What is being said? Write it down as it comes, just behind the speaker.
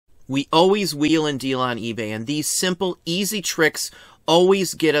We always wheel and deal on eBay, and these simple, easy tricks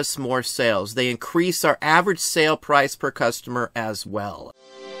always get us more sales. They increase our average sale price per customer as well.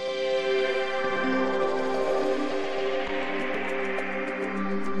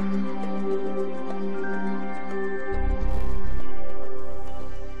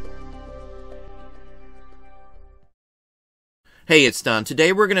 Hey, it's Don.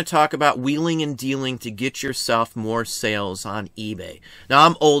 Today we're going to talk about wheeling and dealing to get yourself more sales on eBay. Now,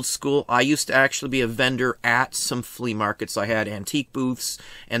 I'm old school. I used to actually be a vendor at some flea markets. I had antique booths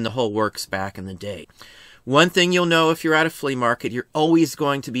and the whole works back in the day. One thing you'll know if you're at a flea market, you're always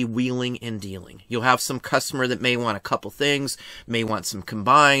going to be wheeling and dealing. You'll have some customer that may want a couple things, may want some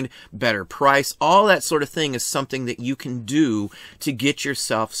combined, better price. All that sort of thing is something that you can do to get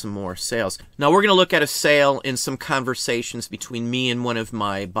yourself some more sales. Now, we're going to look at a sale and some conversations between me and one of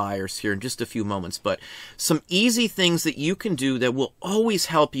my buyers here in just a few moments. But some easy things that you can do that will always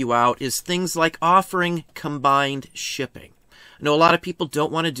help you out is things like offering combined shipping. I know a lot of people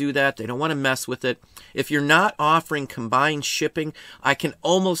don't want to do that. They don't want to mess with it. If you're not offering combined shipping, I can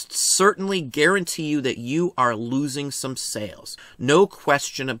almost certainly guarantee you that you are losing some sales. No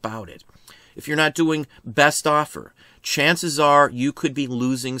question about it. If you're not doing best offer, chances are you could be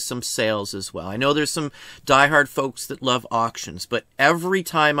losing some sales as well. I know there's some diehard folks that love auctions, but every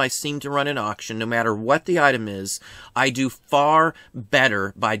time I seem to run an auction, no matter what the item is, I do far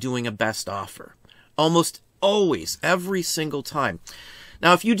better by doing a best offer. Almost always, every single time.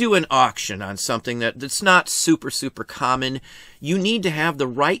 Now, if you do an auction on something that's not super common, you need to have the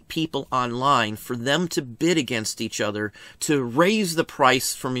right people online for them to bid against each other to raise the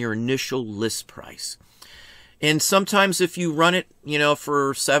price from your initial list price. And sometimes if you run it,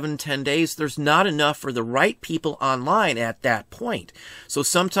 for 7-10 days, there's not enough for the right people online at that point. So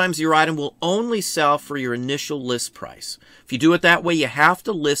sometimes your item will only sell for your initial list price. If you do it that way, you have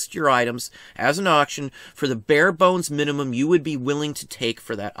to list your items as an auction for the bare bones minimum you would be willing to take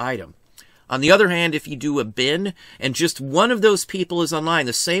for that item. On the other hand, if you do a bin and just one of those people is online,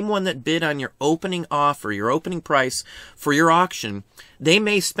 the same one that bid on your opening offer, your opening price for your auction, they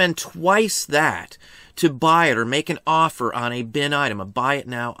may spend twice that to buy it or make an offer on a bin item, a buy it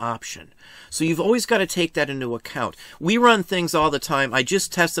now option. So you've always got to take that into account. We run things all the time. I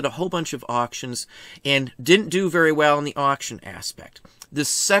just tested a whole bunch of auctions and didn't do very well in the auction aspect. The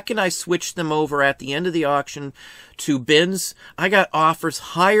second I switched them over at the end of the auction to bins, I got offers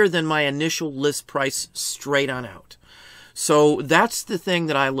higher than my initial list price straight on out. So that's the thing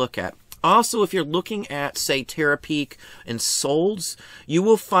that I look at. Also, if you're looking at, say, Terapeak and Solds, you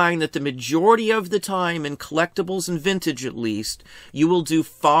will find that the majority of the time in collectibles and vintage at least, you will do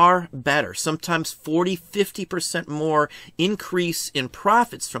far better. Sometimes 40-50% more increase in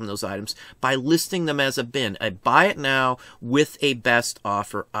profits from those items by listing them as a bin, a buy it now with a best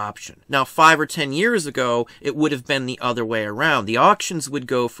offer option. Now, 5 or 10 years ago, it would have been the other way around. The auctions would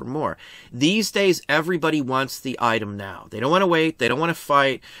go for more. These days, everybody wants the item now. They don't want to wait. They don't want to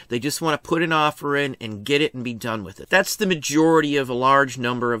fight. They just want to put an offer in and get it and be done with it. That's the majority of a large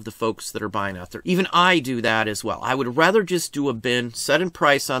number of the folks that are buying out there. Even I do that as well. I would rather just do a bin, set a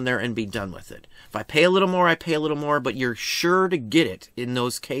price on there, and be done with it. If I pay a little more, I pay a little more, but you're sure to get it in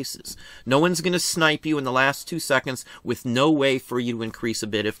those cases. No one's going to snipe you in the last 2 seconds with no way for you to increase a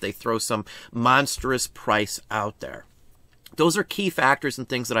bid if they throw some monstrous price out there. Those are key factors and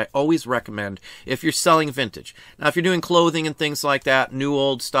things that I always recommend if you're selling vintage. Now, if you're doing clothing and things like that, new,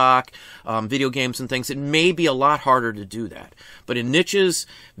 old stock, video games and things, it may be a lot harder to do that. But in niches,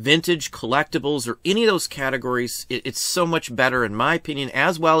 vintage, collectibles, or any of those categories, it's so much better in my opinion,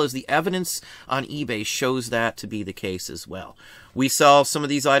 as well as the evidence on eBay shows that to be the case as well. We sell some of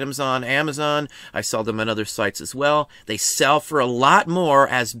these items on Amazon. I sell them on other sites as well. They sell for a lot more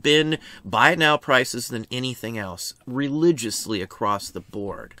as bin buy it now prices than anything else, religiously across the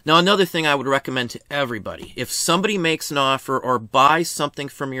board. Now, another thing I would recommend to everybody, if somebody makes an offer or buys something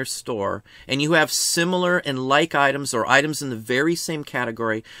from your store and you have similar and like items or items in the very same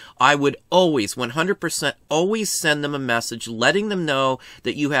category, I would always, 100%, always send them a message letting them know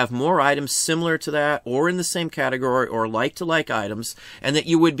that you have more items similar to that or in the same category or like to like items, and that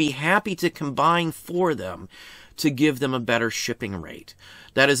you would be happy to combine for them to give them a better shipping rate.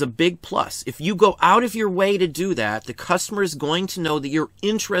 That is a big plus. If you go out of your way to do that, the customer is going to know that you're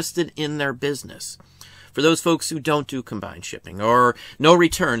interested in their business. For those folks who don't do combined shipping or no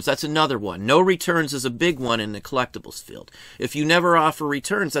returns, that's another one. No returns is a big one in the collectibles field. If you never offer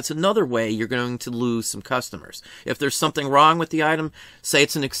returns, that's another way you're going to lose some customers. If there's something wrong with the item, say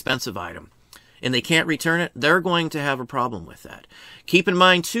it's an expensive item, and they can't return it, they're going to have a problem with that. Keep in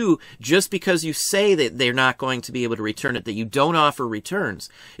mind, too, just because you say that they're not going to be able to return it, that you don't offer returns,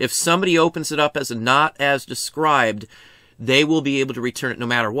 if somebody opens it up as a not as described, they will be able to return it no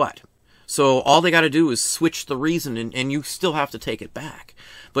matter what. So all they got to do is switch the reason, and you still have to take it back.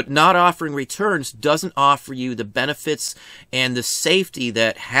 But not offering returns doesn't offer you the benefits and the safety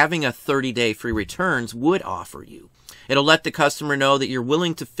that having a 30-day free returns would offer you. It'll let the customer know that you're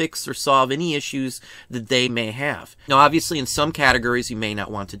willing to fix or solve any issues that they may have. Now, obviously, in some categories, you may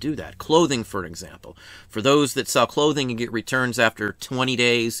not want to do that. Clothing, for example. For those that sell clothing and get returns after 20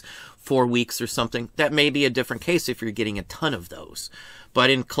 days, 4 weeks or something, that may be a different case if you're getting a ton of those. But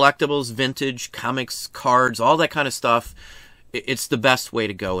in collectibles, vintage, comics, cards, all that kind of stuff, it's the best way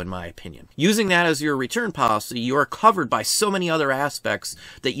to go, in my opinion. Using that as your return policy, you are covered by so many other aspects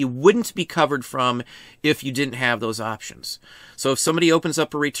that you wouldn't be covered from if you didn't have those options. So if somebody opens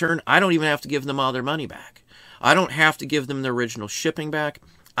up a return, I don't even have to give them all their money back. I don't have to give them the original shipping back.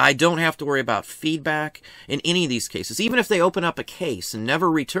 I don't have to worry about feedback in any of these cases. Even if they open up a case and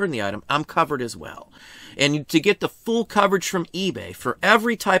never return the item, I'm covered as well. And to get the full coverage from eBay for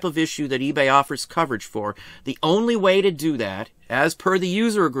every type of issue that eBay offers coverage for, the only way to do that, as per the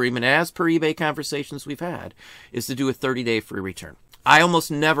user agreement, as per eBay conversations we've had, is to do a 30-day free return. I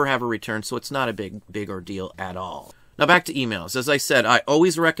almost never have a return, so it's not a big ordeal at all. Now back to emails. As I said, I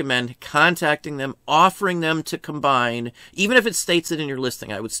always recommend contacting them, offering them to combine. Even if it states it in your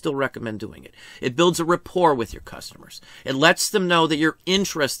listing, I would still recommend doing it. It builds a rapport with your customers. It lets them know that you're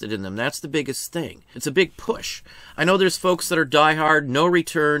interested in them. That's the biggest thing. It's a big push. I know there's folks that are diehard, no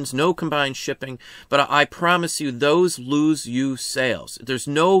returns, no combined shipping, but I promise you those lose you sales. There's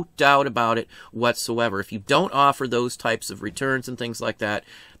no doubt about it whatsoever. If you don't offer those types of returns and things like that,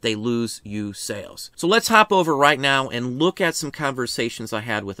 they lose you sales. So let's hop over right now and look at some conversations I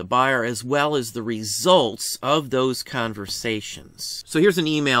had with a buyer as well as the results of those conversations. So here's an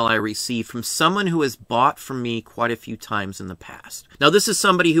email I received from someone who has bought from me quite a few times in the past. Now this is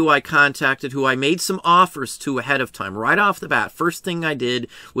somebody who I contacted, who I made some offers to ahead of time. Right off the bat, first thing I did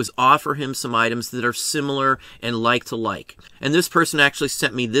was offer him some items that are similar and like to like. And this person actually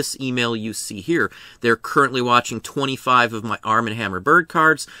sent me this email you see here. They're currently watching 25 of my Arm & Hammer bird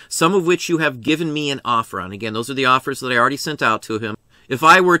cards, some of which you have given me an offer on. Again, those are the offers that I already sent out to him. If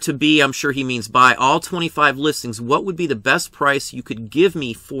I were to be, I'm sure he means buy all 25 listings, what would be the best price you could give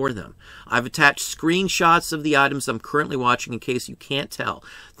me for them? I've attached screenshots of the items I'm currently watching in case you can't tell.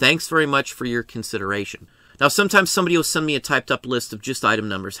 Thanks very much for your consideration. Now, sometimes somebody will send me a typed up list of just item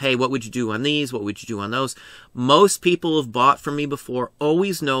numbers. Hey, what would you do on these? What would you do on those? Most people who have bought from me before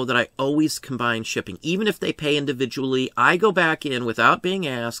always know that I always combine shipping. Even if they pay individually, I go back in without being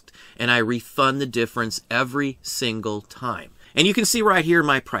asked and I refund the difference every single time. And you can see right here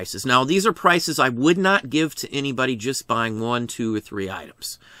my prices. Now, these are prices I would not give to anybody just buying 1, 2, or 3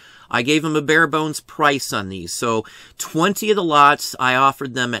 items. I gave them a bare bones price on these. So 20 of the lots, I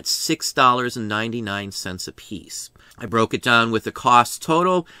offered them at $6.99 a piece. I broke it down with the cost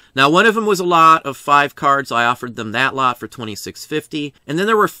total. Now, one of them was a lot of 5 cards. I offered them that lot for $26.50. And then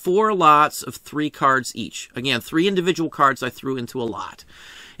there were 4 lots of 3 cards each. Again, 3 individual cards I threw into a lot.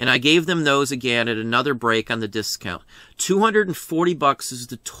 And I gave them those again at another break on the discount. $240 is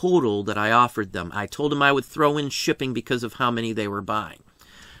the total that I offered them. I told them I would throw in shipping because of how many they were buying.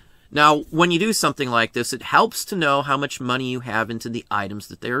 Now, when you do something like this, it helps to know how much money you have into the items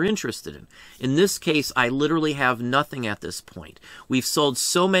that they're interested in. In this case, I literally have nothing at this point. We've sold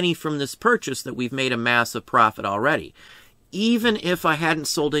so many from this purchase that we've made a massive profit already. Even if I hadn't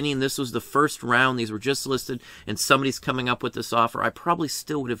sold any and this was the first round, these were just listed, and somebody's coming up with this offer, I probably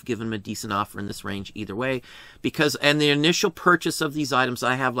still would have given them a decent offer in this range either way. Because, and the initial purchase of these items,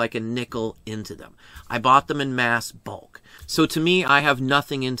 I have like a nickel into them. I bought them in mass bulk. So to me, I have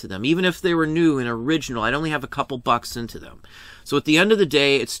nothing into them. Even if they were new and original, I'd only have a couple bucks into them. So at the end of the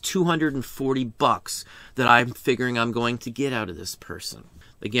day, it's $240 that I'm figuring I'm going to get out of this person.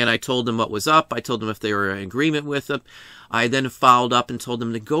 Again, I told them what was up. I told them if they were in agreement with it. I then followed up and told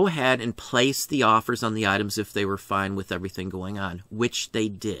them to go ahead and place the offers on the items if they were fine with everything going on, which they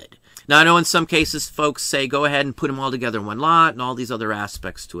did. Now, I know in some cases folks say go ahead and put them all together in one lot and all these other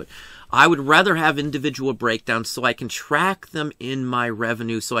aspects to it. I would rather have individual breakdowns so I can track them in my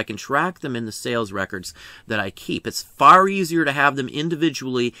revenue, so I can track them in the sales records that I keep. It's far easier to have them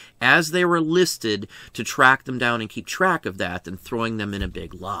individually as they were listed to track them down and keep track of that than throwing them in a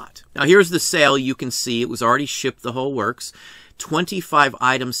big lot. Now here's the sale. You can see it was already shipped, the whole works. 25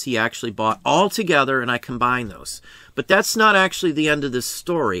 items he actually bought all together, and I combined those. But that's not actually the end of this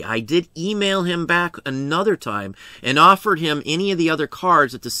story. I did email him back another time and offered him any of the other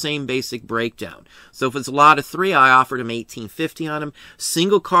cards at the same basic breakdown. So if it's a lot of 3, I offered him $18.50 on them.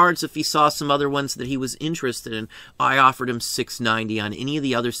 Single cards, if he saw some other ones that he was interested in, I offered him $6.90 on any of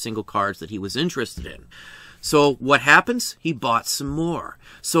the other single cards that he was interested in. So what happens? He bought some more.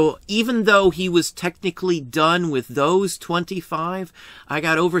 So even though he was technically done with those 25, I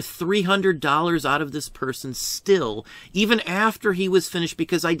got over $300 out of this person still, even after he was finished,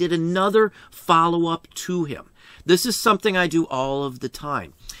 because I did another follow-up to him. This is something I do all of the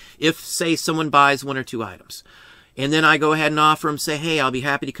time. If, say, someone buys 1 or 2 items, and then I go ahead and offer them, say, hey, I'll be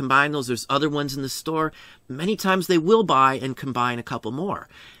happy to combine those. There's other ones in the store. Many times they will buy and combine a couple more.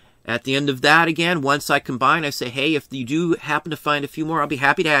 At the end of that, again, once I combine, I say, hey, if you do happen to find a few more, I'll be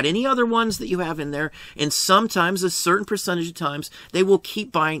happy to add any other ones that you have in there. And sometimes, a certain percentage of times, they will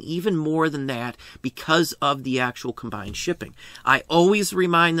keep buying even more than that because of the actual combined shipping. I always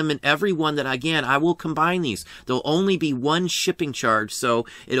remind them in every one that, again, I will combine these. There'll only be 1 shipping charge, so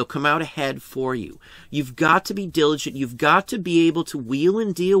it'll come out ahead for you. You've got to be diligent. You've got to be able to wheel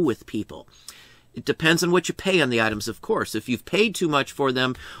and deal with people. It depends on what you pay on the items, of course. If you've paid too much for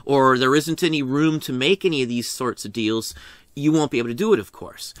them, or there isn't any room to make any of these sorts of deals, you won't be able to do it, of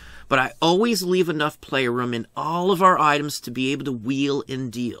course. But I always leave enough playroom in all of our items to be able to wheel and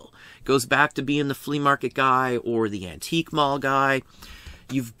deal. It goes back to being the flea market guy or the antique mall guy.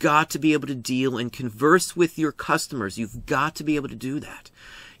 You've got to be able to deal and converse with your customers. You've got to be able to do that.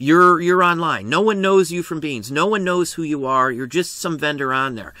 You're online. No one knows you from beans. No one knows who you are. You're just some vendor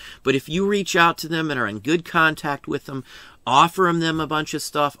on there. But if you reach out to them and are in good contact with them, offer them a bunch of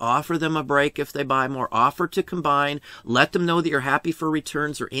stuff, offer them a break if they buy more, offer to combine, let them know that you're happy for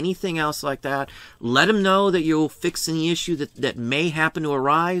returns or anything else like that. Let them know that you'll fix any issue that may happen to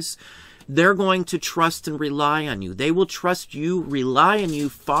arise. They're going to trust and rely on you. They will trust you, rely on you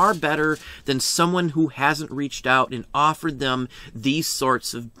far better than someone who hasn't reached out and offered them these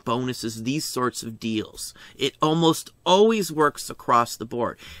sorts of bonuses, these sorts of deals. It almost always works across the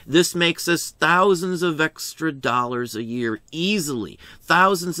board. This makes us thousands of extra dollars a year, easily.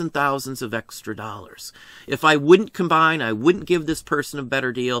 Thousands and thousands of extra dollars. If I wouldn't combine, I wouldn't give this person a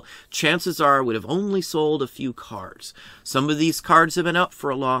better deal, chances are I would have only sold a few cards. Some of these cards have been up for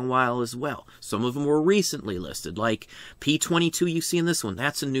a long while as well. Some of them were recently listed, like P22 you see in this one.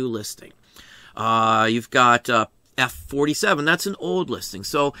 That's a new listing. You've got F47. That's an old listing.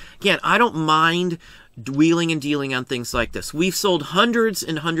 So, again, I don't mind wheeling and dealing on things like this. We've sold hundreds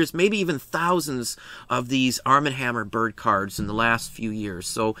and hundreds, maybe even thousands of these Arm & Hammer bird cards in the last few years.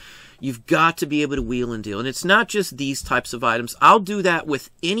 So you've got to be able to wheel and deal. And it's not just these types of items. I'll do that with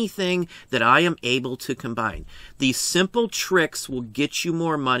anything that I am able to combine. These simple tricks will get you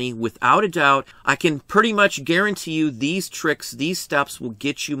more money without a doubt. I can pretty much guarantee you these tricks, these steps will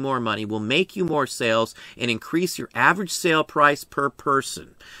get you more money, will make you more sales, and increase your average sale price per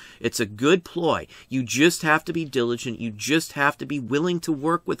person. It's a good ploy. You just have to be diligent. You just have to be willing to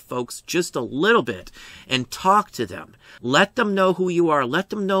work with folks just a little bit and talk to them. Let them know who you are.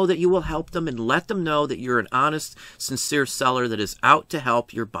 Let them know that you will help them, and let them know that you're an honest, sincere seller that is out to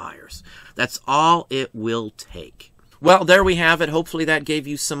help your buyers. That's all it will take. Well, there we have it. Hopefully that gave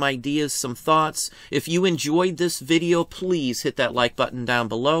you some ideas, some thoughts. If you enjoyed this video, please hit that like button down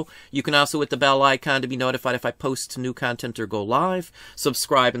below. You can also hit the bell icon to be notified if I post new content or go live.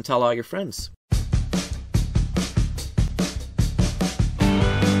 Subscribe and tell all your friends.